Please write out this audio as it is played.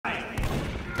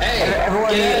Hey,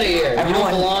 everyone, get out of here. You don't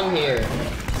belong here.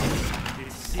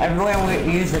 Everyone will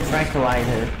use the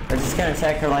tranquilizer. We're just gonna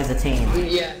tranquilize the team.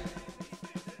 Yeah.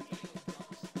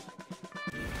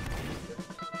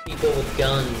 People with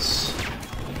guns.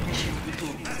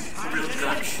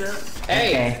 Hey,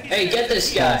 Okay. hey, get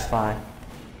this Not a guy. spy.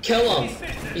 Kill him.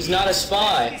 He's not a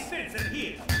spy.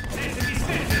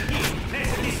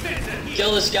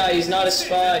 Kill this guy. He's not a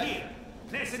spy.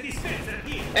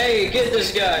 Hey, get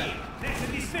this guy.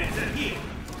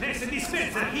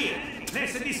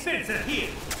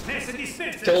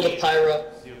 Kill the pyro.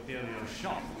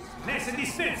 There's a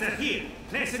dispenser here.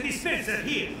 There's a dispenser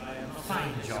here.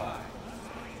 Fine job.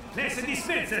 There's a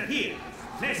dispenser here.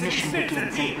 There's a dispenser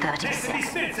here. There's a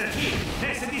dispenser here.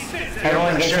 There's a dispenser here.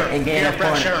 Everyone get in a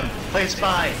corner. Play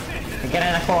spy.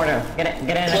 Get in a corner. Get in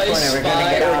a Play corner. We're gonna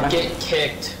spy get out or of get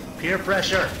kicked. Peer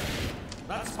pressure.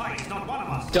 That spy is not one of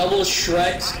us. Double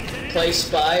Shreks, play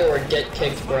spy or get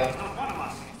kicked, bro. Not one of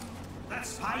us. That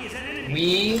spy is an enemy.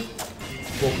 We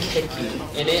will kick you.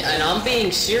 And I'm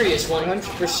being serious,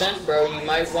 100%, bro. You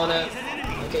might wanna.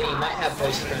 Okay, you might have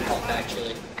voice turn off,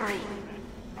 actually. 3,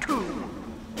 2,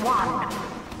 1.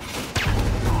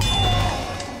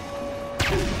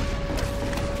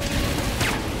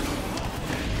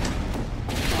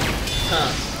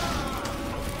 Huh.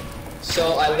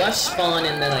 So I left spawn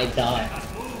and then I died.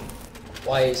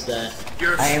 Why is that?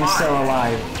 You're a I am spy. still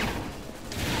alive.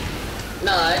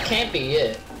 Nah, that can't be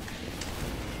it.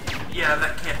 Yeah,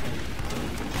 that can't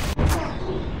be.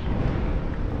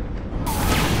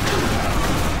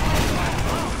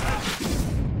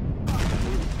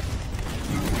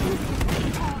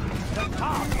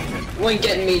 You ain't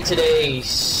getting me today,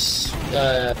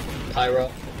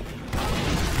 Pyro.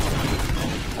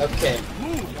 Okay.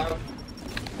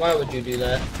 Why would you do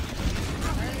that?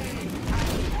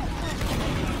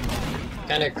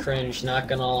 Kinda cringe, not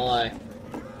gonna lie.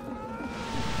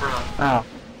 Oh.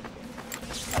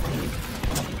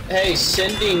 Hey,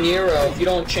 Cindy Nero, if you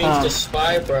don't change the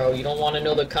spy, bro, you don't want to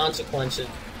know the consequences.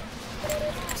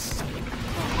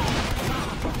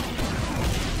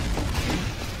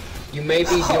 You may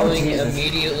be doing Jesus.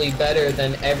 immediately better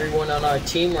than everyone on our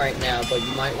team right now, but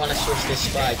you might want to switch to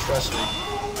spy, trust me.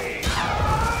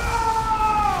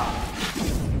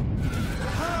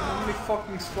 How many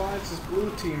fucking spies does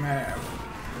blue team have?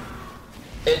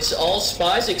 It's all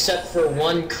spies except for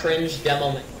one cringe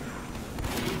demo man.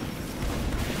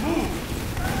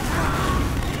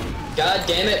 God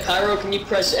damn it, Pyro, can you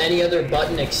press any other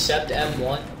button except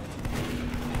M1?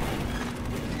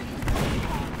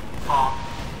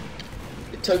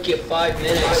 It took you 5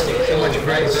 minutes to kill a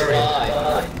great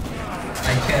spy.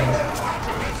 I can't.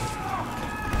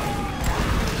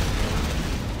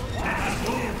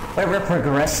 Wait, we're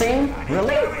progressing?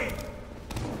 Really?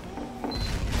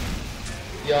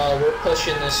 Yo, we're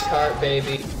pushing this cart,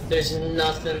 baby. There's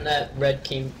nothing that red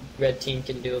team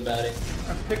can do about it.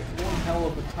 I picked one hell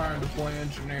of a time to play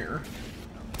engineer.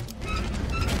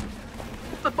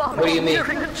 The bomb What do you is mean?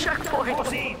 nearing the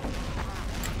checkpoint.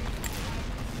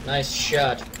 Nice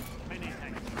shot.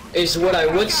 Is what I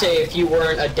would say if you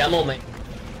weren't a demo man.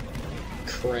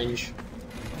 Cringe.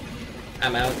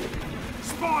 I'm out.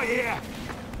 Spy here.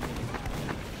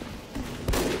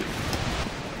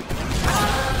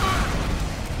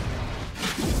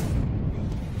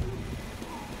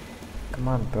 Come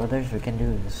on, brothers, we can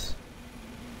do this.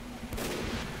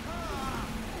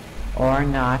 Or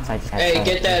not, I just have Hey, to-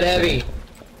 get that heavy.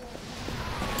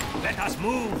 Let us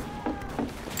move.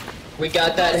 We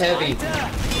got that heavy.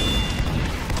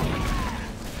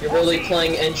 You're really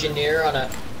playing engineer on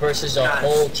versus a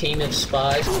whole team of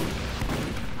spies?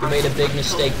 You made a big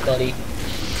mistake, buddy.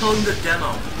 Kill him the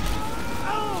demo.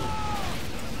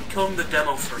 Kill him the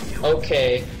demo for you.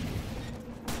 Okay.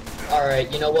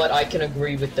 Alright, you know what? I can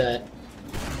agree with that.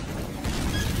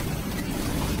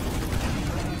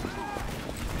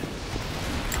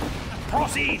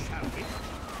 Proceed.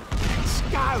 Let's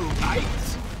go, mate.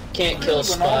 Can't kill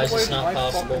When I spies, it's played not my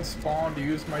possible. fucking spawn to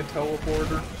use my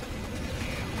teleporter.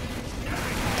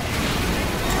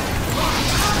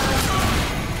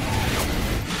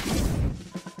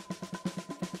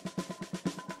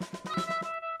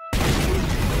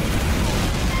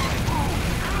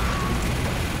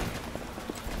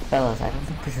 Fellas, I don't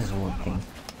think this is working.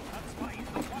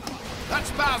 That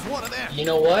spy's one of them. You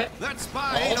know what? That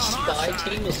spy All ain't on our spy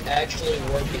side. team is actually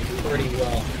working pretty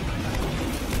well.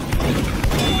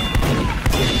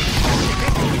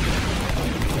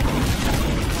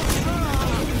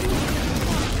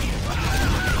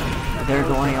 They're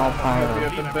going all We pyro.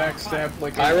 have been backstabbed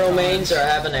like Pyro 8 mains times. are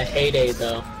having a heyday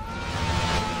though.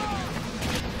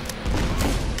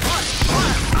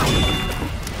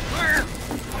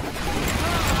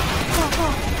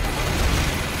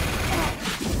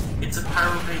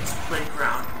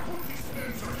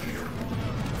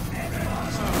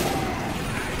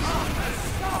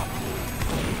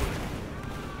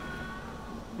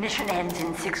 Mission ends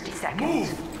in 60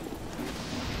 seconds.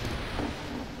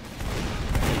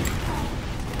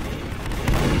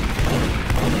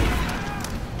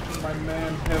 My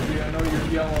man, Heavy, I know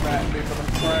you're yelling at me, but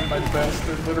I'm trying my best.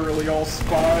 They're literally all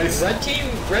spies. Red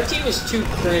team is too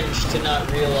cringe to not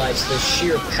realize the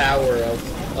sheer power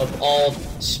of all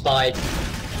spy.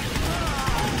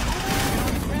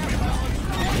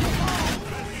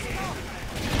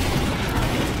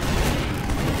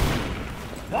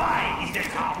 Why is the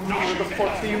top Where the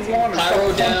fuck do you want it? Pyro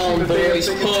Stop down, punching the damn boys,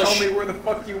 thing and push. Tell me where the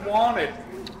fuck you want it.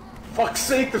 Fuck's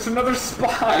sake, there's another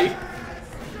spy.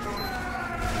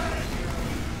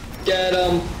 Get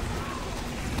him.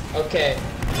 Okay.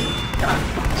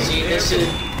 See, this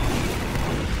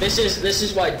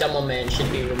is why Demo Man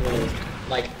should be removed.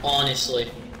 Like,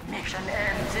 honestly. Mission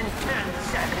ends in 10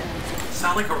 seconds.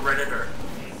 Sound like a redditor.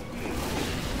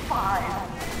 5,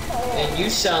 4, And you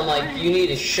sound like you need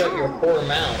to shut your whore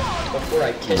mouth before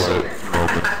I kiss it.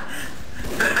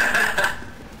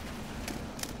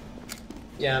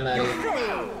 Yeah, I'm out of here.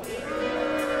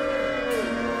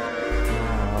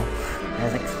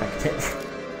 As expected.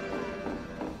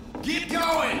 Keep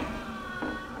going!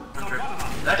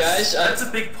 Guys, That's a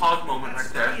big pog moment right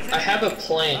there. I have a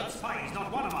plan. Spy is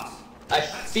not one of us. I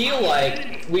feel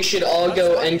like we should all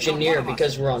go engineer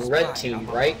because we're on red team,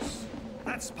 right?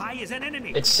 That spy is an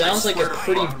enemy. It sounds like a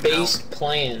pretty based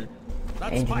plan. That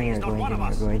spy Engineer, is go not one of engineer,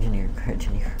 us. go engineer, go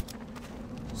engineer.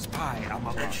 Spy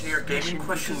among us. Engineer gaming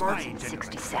question mark? in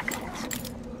 60 seconds.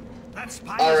 That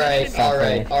spy Alright, is an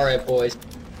enemy. alright, boys.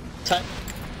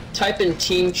 Type in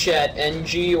team chat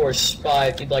NG or spy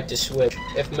if you'd like to switch.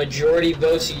 If majority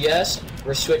votes yes,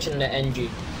 we're switching to NG.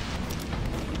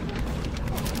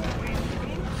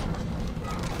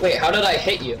 Wait, how did I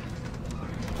hit you?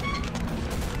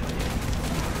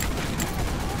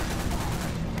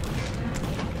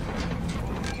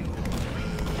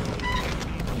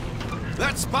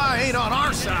 That spy ain't on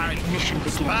our side. Mission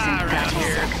begins in Spy around 30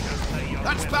 here. seconds.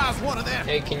 That spy's one of them.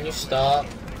 Hey, can you stop?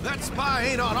 That spy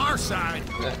ain't on our side.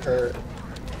 That hurt.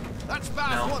 That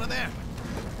spy's No. one of them.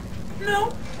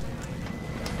 No.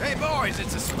 Hey boys,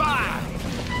 it's a spy.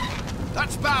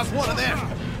 That spy's one of them.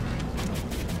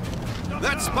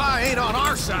 That spy ain't on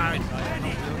our side.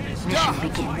 Mission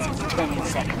begins in 10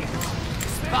 seconds.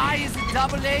 Spy is a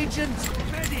double agent.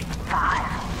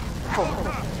 5, 4,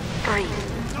 3,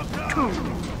 2,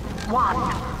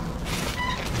 1.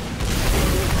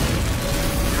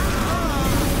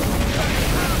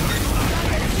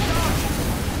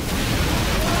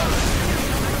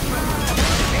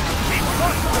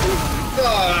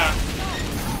 Ah.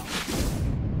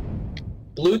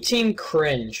 Blue team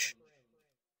cringe.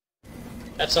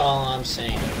 That's all I'm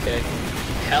saying, okay?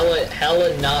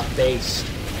 Hella not based.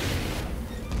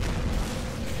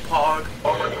 Pog.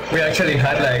 We actually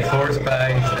had like 4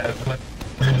 spies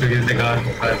to use the gun,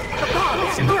 but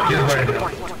it's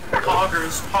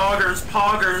Poggers, poggers,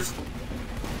 poggers.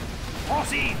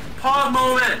 Proceed. Pog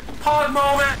moment. Pog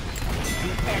moment.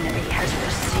 The enemy has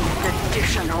received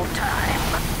additional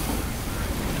time.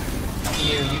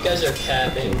 You guys are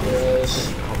capping, bros.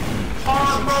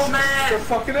 Pog They're moment.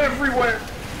 fucking everywhere.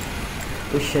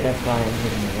 We should have gone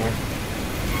engineer.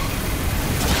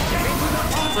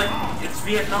 It's like it's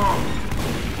Vietnam.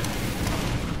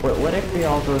 What if we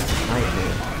all go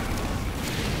sniper?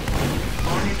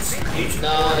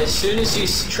 No, as soon as you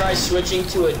try switching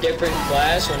to a different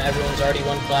class when everyone's already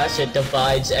one class, it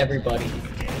divides everybody.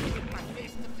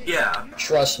 Yeah,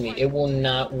 Trust me, it will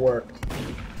not work.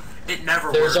 it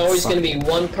never There's works. always going to be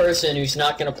one person who's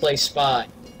not going to play spy.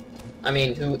 I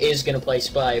mean, who is going to play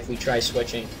spy if we try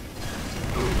switching.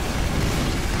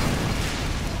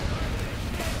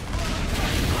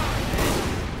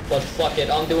 But fuck it,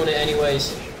 I'm doing it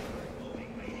anyways.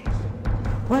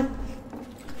 What?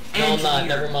 No, I'm not, Engineer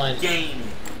never mind. Game.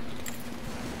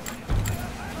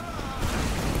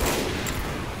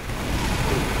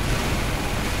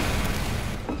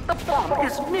 The bomb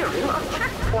is nearing a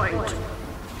checkpoint.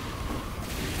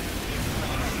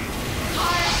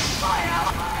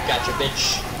 Gotcha,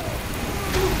 bitch.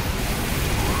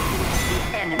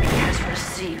 The enemy has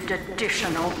received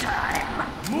additional time.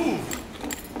 Move.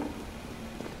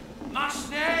 Mach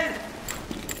schnell.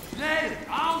 Schnell.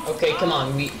 Auf. Okay, come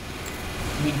on, we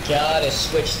gotta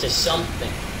switch to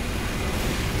something.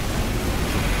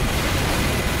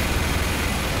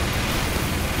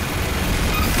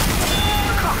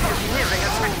 The clock is nearing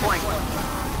a checkpoint.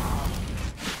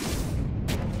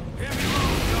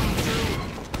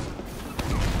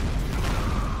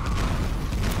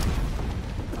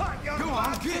 Come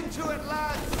on, get into it,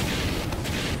 lads.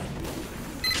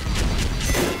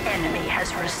 The enemy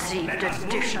has received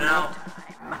additional No.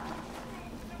 time.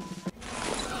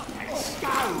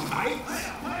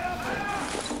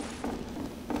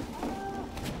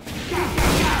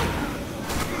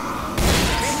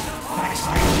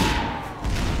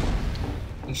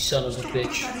 son of a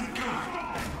bitch.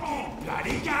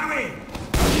 Bloody going!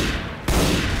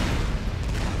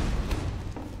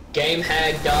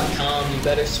 Gamehag.com, you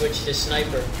better switch to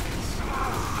sniper.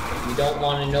 You don't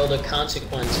want to know the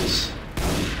consequences.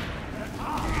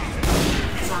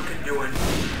 Fucking doing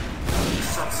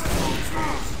substance.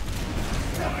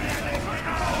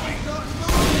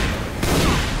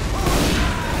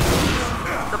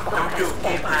 The bomb has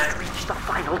almost reached the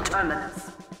final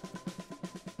terminus.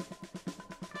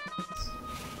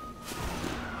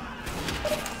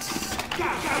 Go,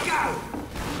 go, go!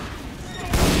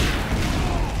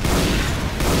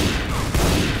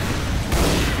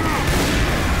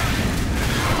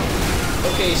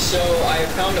 Okay, so I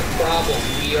found a problem.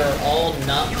 We are all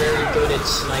not very good at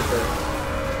sniper.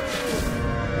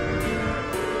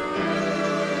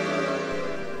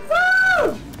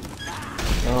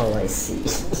 Oh, I see.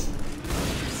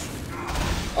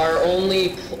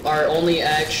 Our only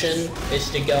action is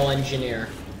to go engineer.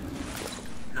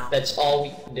 No. That's all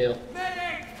we can do.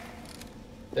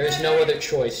 There's no other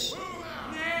choice.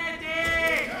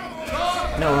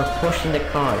 No, we're pushing the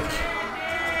cart.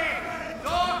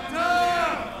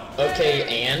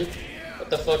 Okay, and? What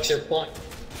the fuck's your point?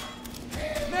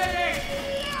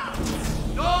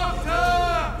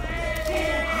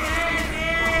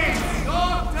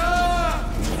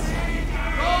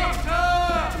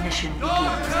 Mission begins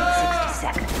in 60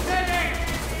 seconds.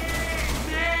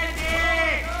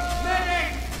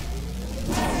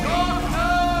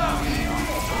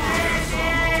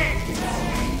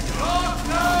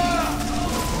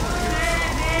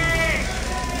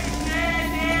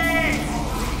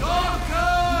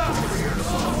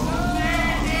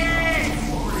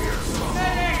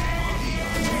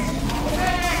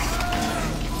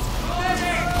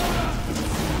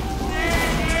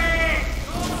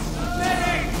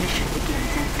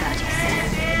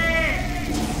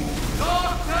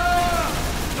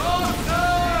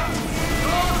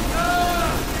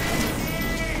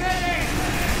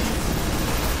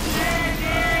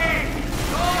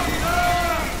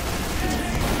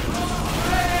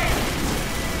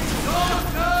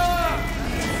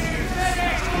 Mission begins in 30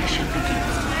 seconds. Mission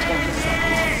begins in 20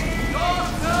 seconds.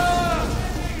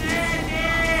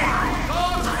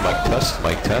 Mic test,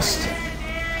 mic test.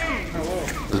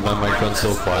 Is my microphone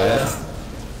still quiet?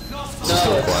 Is it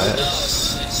still quiet?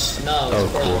 No, Oh,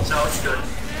 it's cool. No, it's good.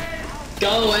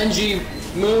 Go, NG,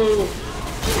 move!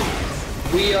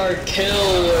 We are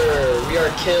killer! We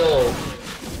are killed.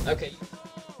 Okay.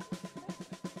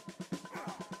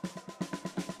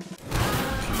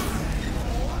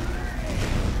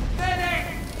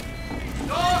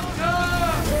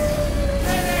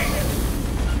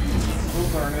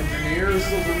 Those aren't engineers,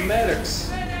 those are medics.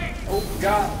 Oh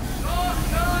god.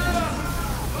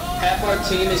 Half our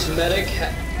team is medic,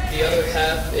 the other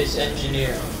half is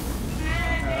engineer.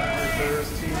 Right there's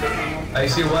team demo. I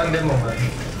see one demo, man.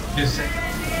 Just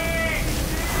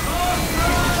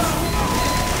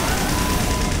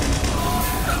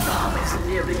Bomb is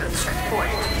nearly a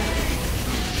checkpoint.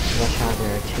 Watch out,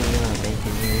 there are two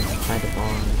engineers inside the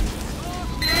bomb.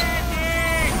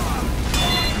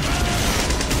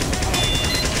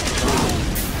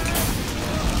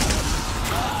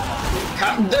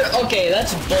 Okay,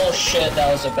 that's bullshit.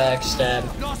 That was a backstab.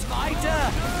 Not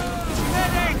weiter!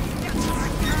 Medic!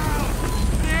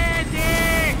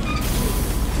 Medic!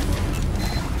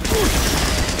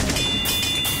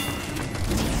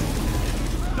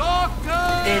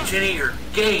 Doctor! Engineer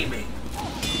gaming.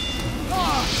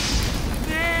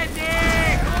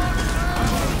 Medic!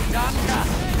 Doctor!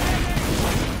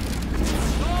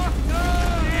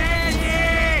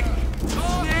 Medic!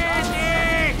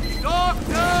 Medic!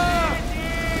 Doctor!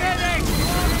 Medic!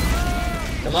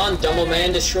 Come on, Dumbo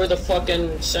Man, destroy the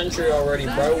fucking sentry already,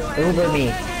 bro. Uber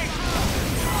me.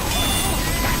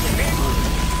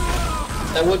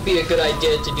 That would be a good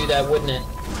idea to do that, wouldn't it?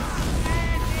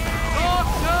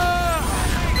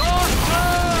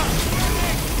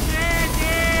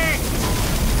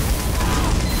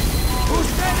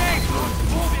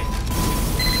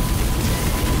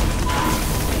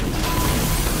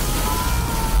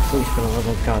 Please, for the love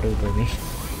of God, Uber me.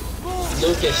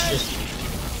 Lucas just...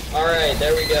 Alright,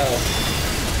 there we go.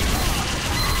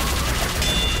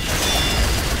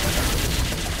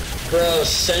 Bro,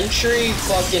 sentry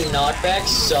fucking knockback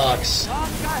sucks.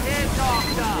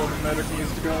 What medic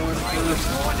needs to go in first.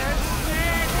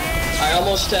 I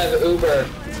almost have Uber.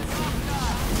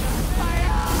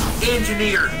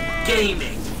 Engineer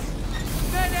gaming.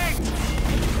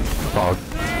 Fog.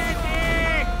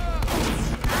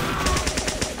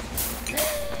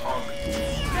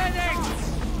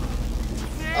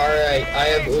 Alright, I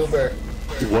have Uber.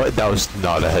 What? That was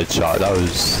not a headshot. That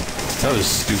was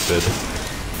stupid.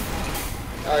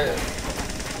 Alright.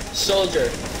 Soldier.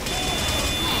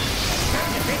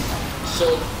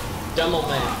 Demo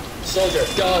man. Soldier,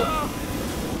 go!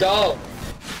 Go!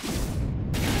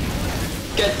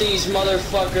 Get these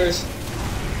motherfuckers!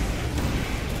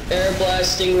 Air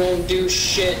blasting won't do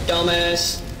shit,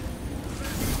 dumbass.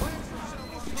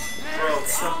 Bro,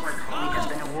 somewhere. We have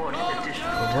been awarded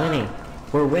additional We're winning.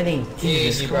 We're winning.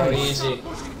 Jesus Easy, bro, Christ. easy.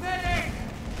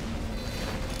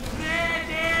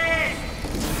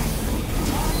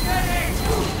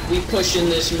 We pushing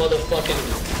this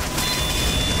motherfucking...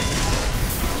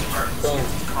 Boom.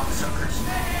 Cocksuckers.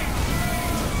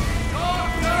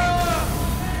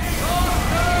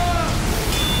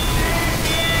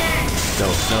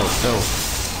 No.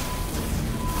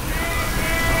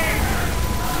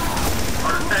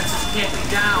 Our defenses can't be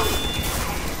down.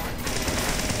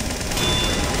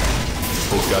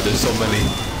 Oh god, there's so many.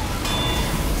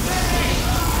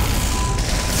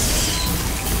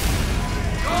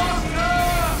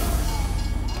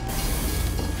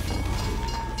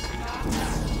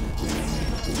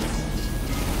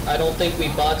 I don't think we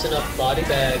bought enough body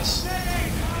bags.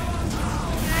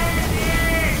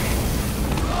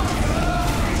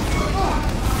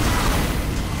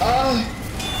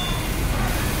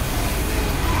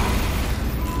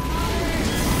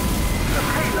 The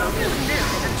payload is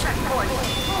nearing the checkpoint.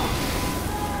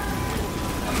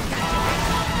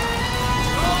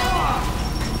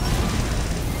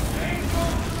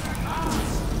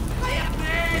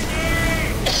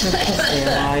 Stay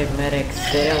alive, medic.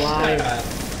 Stay alive.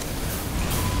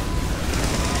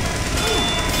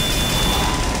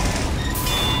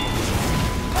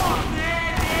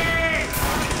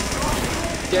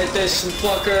 Get this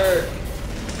fucker.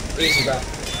 Easy, bro.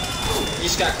 You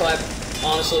just got clapped,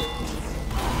 honestly.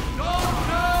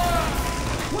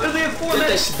 What are they for? Get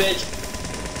this bitch.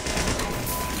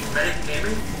 Medic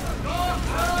gaming?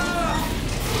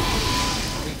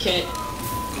 We can't.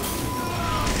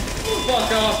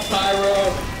 Fuck off, Pyro.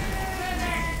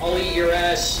 I'll eat your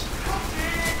ass.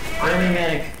 Enemy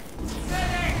medic.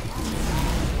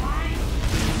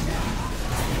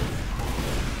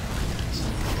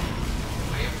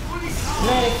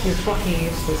 Medic, you fucking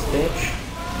useless bitch.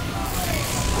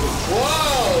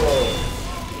 Whoa!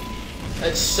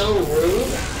 That's so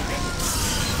rude.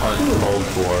 Uncalled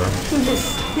for.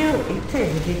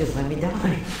 He just let me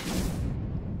die.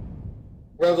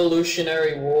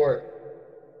 Revolutionary War.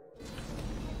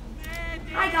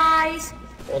 Hi guys.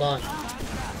 Hold on.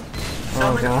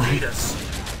 Someone God. feed us.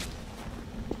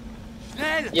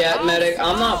 Yeah, medic,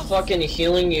 I'm not fucking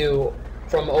healing you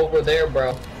from over there,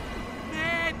 bro.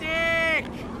 Medic!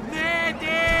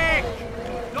 Medic!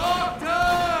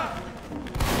 Doctor!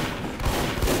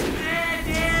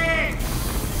 Medic!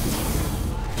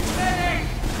 Medic!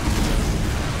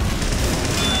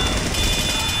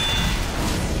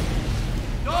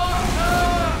 Doctor!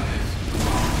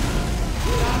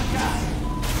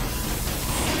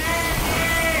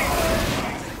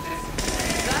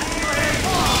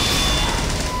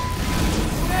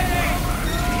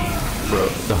 Bro,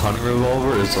 the hunting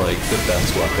revolver is like the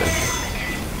best weapon.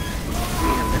 We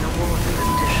have been awarded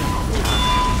additional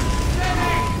time.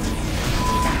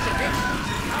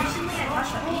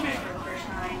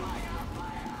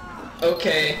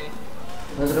 Okay.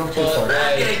 Let's go too But, far.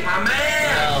 Hey, my man!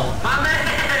 No. My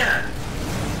man!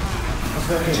 Let's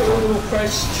go too far. Two,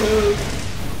 press two.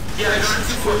 Yeah,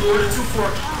 go to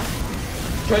 2-4,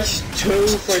 Press two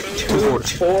for two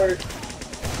fort.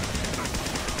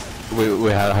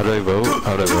 Wait, how do I vote?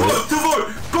 How do I vote?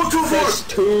 2-4! Go 2-4! Press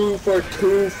two for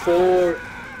two fort.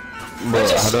 Bro,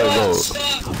 how do I vote?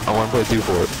 Stop. I want to play 2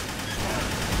 fort.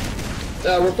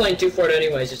 We're playing two fort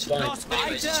anyways, it's fine.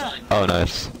 Anyways, it's fine. Oh,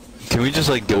 nice. Can we just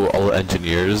like go all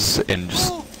engineers and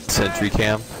just sentry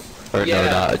camp? Or no,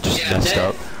 not just messed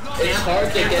up. It's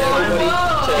hard to get everybody to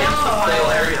play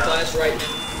every class right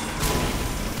now.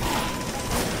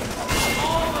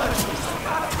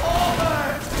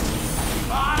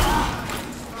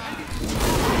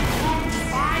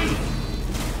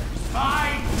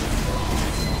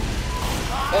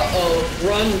 Uh-oh,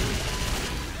 run!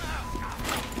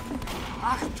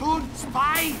 Achtung,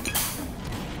 spy!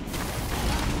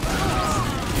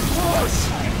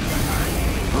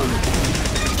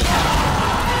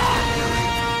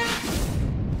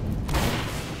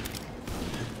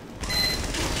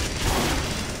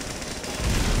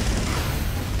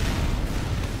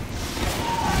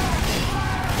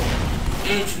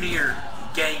 Engineer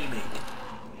gaming.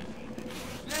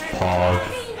 Pog.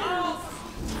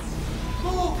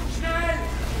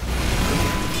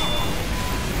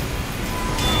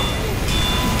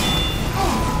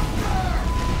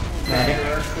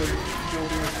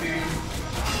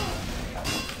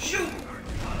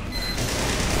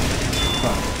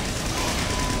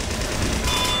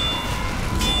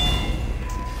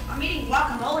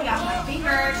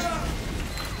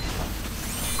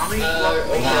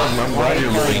 I'm glad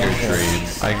you're living your dream.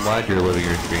 I'm glad you're living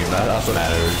your dream. That's what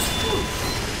matters.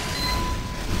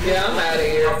 Yeah, I'm out of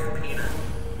here.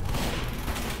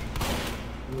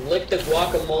 Lick the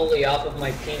guacamole off of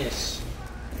my penis.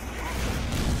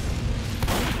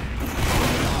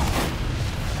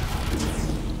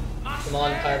 Come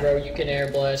on, Pyro, you can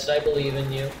air blast. I believe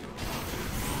in you.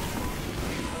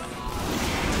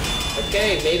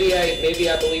 Okay, maybe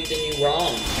I believed in you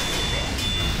wrong.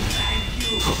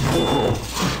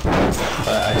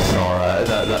 I saw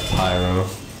that Pyro.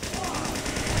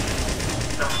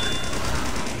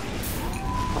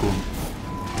 Cool.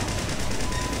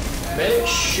 Medic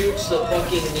shoots the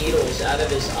fucking needles out of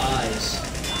his eyes.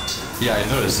 Yeah, I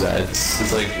noticed that.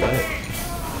 It's like, what?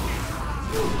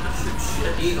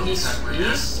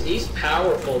 He's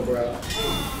powerful, bro.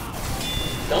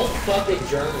 Don't fuck with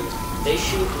Germans. They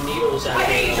shoot needles out of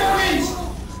their eyes.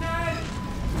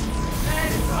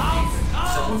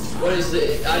 What is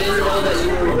it? I didn't know that you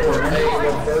were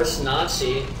a reverse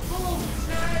Nazi.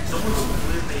 Someone's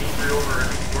lived the angry over in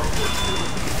World War II.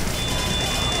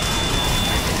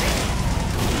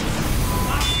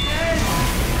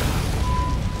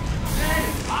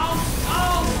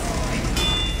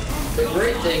 The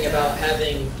great thing about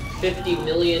having 50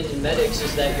 million medics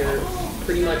is that you're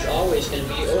pretty much always going to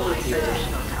be overhealers.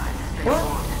 What?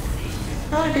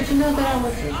 How did you know that I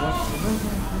was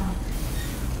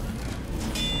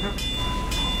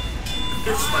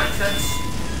It's my text.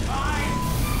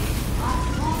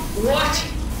 What?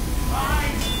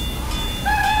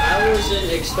 I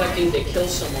wasn't expecting to kill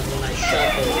someone when I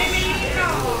shot those.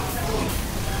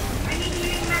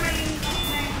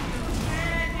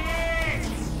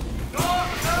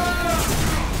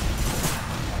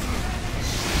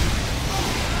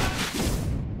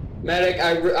 Medic,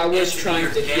 I was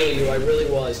trying to heal you, I really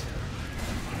was.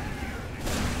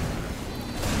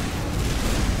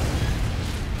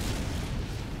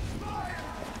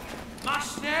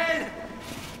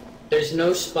 There's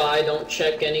no spy, don't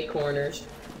check any corners.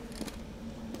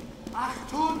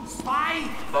 Achtung, Spy!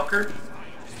 Fucker.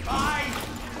 Spy!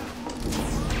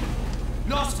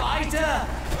 Los weiter!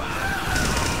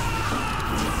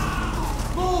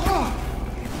 Move!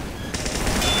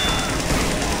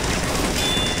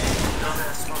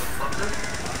 Dumbass motherfucker.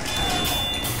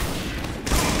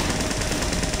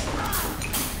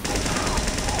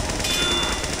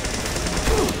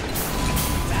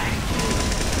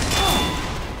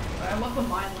 I love the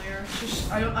mine layer. It's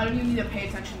just I don't even need to pay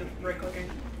attention to brick cooking.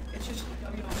 It's just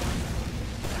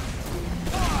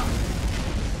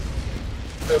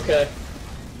Okay.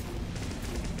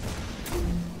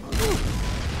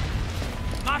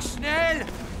 Mach schnell!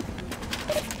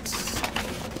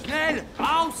 Schnell!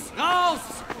 Raus! Raus!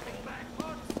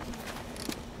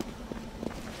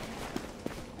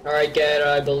 Alright, Gad,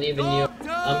 I believe in you.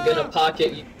 I'm gonna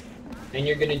pocket you, and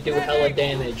you're gonna do hella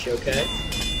damage, okay?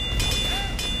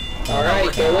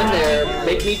 Alright, go in there.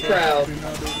 Make me proud.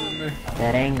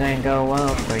 That ain't gonna go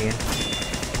well for you.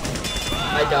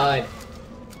 I died.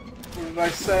 What did I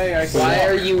say? Why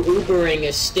are you Ubering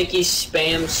a sticky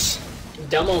spam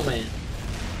demo man?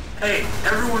 Hey,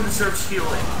 everyone deserves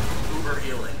healing. Uber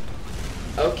healing.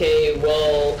 Okay,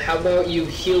 well, how about you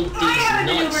heal these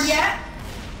nuts?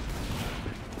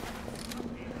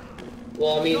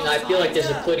 Well, I mean, I feel like there's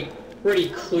a pretty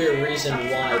clear reason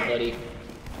why, buddy.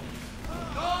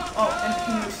 Oh, and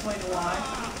can you explain why?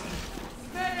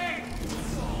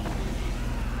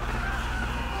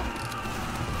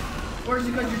 Or is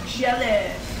it because you're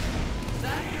jealous?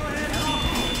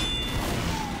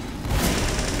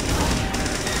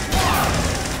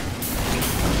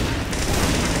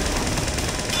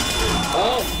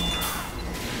 Oh!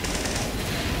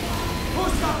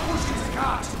 Push this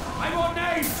cart! I want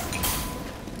knives!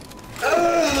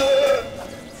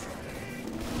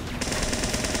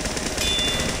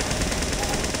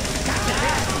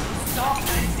 Stop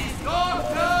this!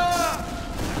 Doctor!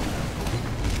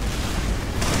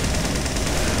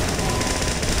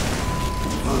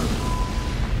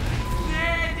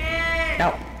 No.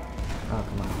 Oh,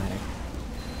 come on, medic.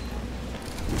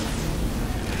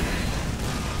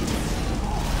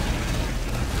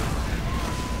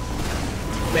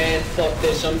 Man, fuck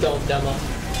this, I'm done demo.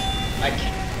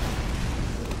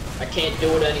 I can't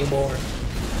do it anymore.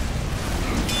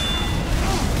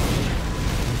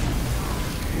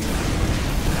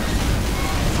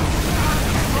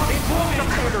 The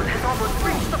payload has almost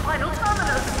reached the final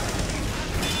terminus.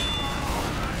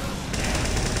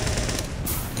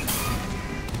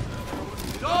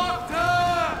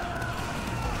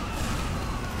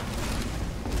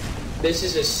 This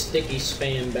is a sticky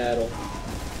spam battle.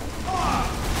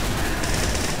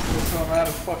 so I'm out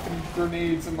of fucking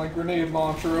grenades in my grenade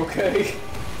launcher, okay?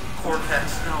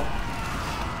 Cortex, no.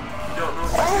 You don't know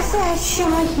What's that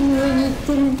shot you when you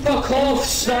didn't Fuck off,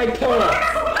 sniper! No.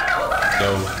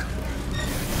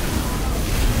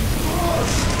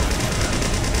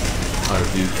 I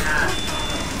refuse.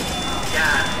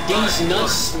 Yeah. These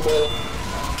nuts smoke.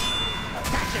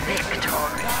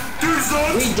 Victory.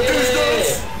 We did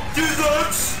it!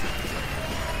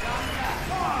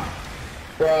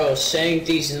 Bro, saying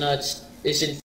these nuts isn't